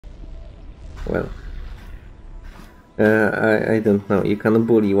well, I don't know. You can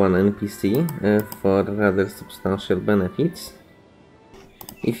bully one NPC for rather substantial benefits.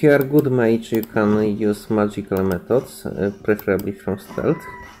 If you are good mage, you can use magical methods, preferably from stealth.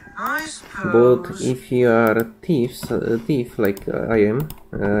 But if you are a thief like I am,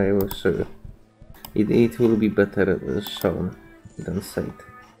 I will show you. It will be better shown than said.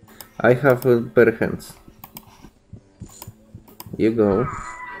 I have bare hands. You go.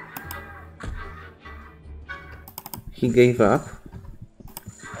 He gave up.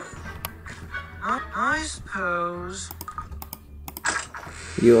 I suppose.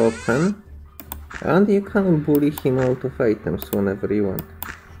 You open, and you can bully him out of items whenever you want.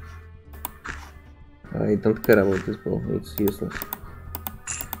 I don't care about this bow, it's useless.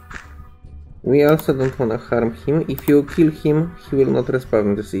 We also don't wanna harm him. If you kill him, he will not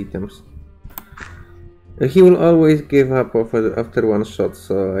respawn these items. He will always give up after one shot,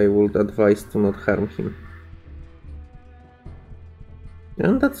 so I would advise to not harm him.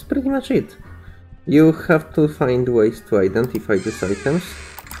 And that's pretty much it. You have to find ways to identify these items.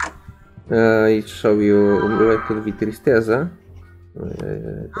 I show you method with tristeza.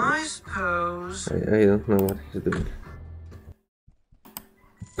 I suppose. I don't know what he's doing.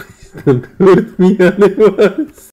 Don't hurt me, animals!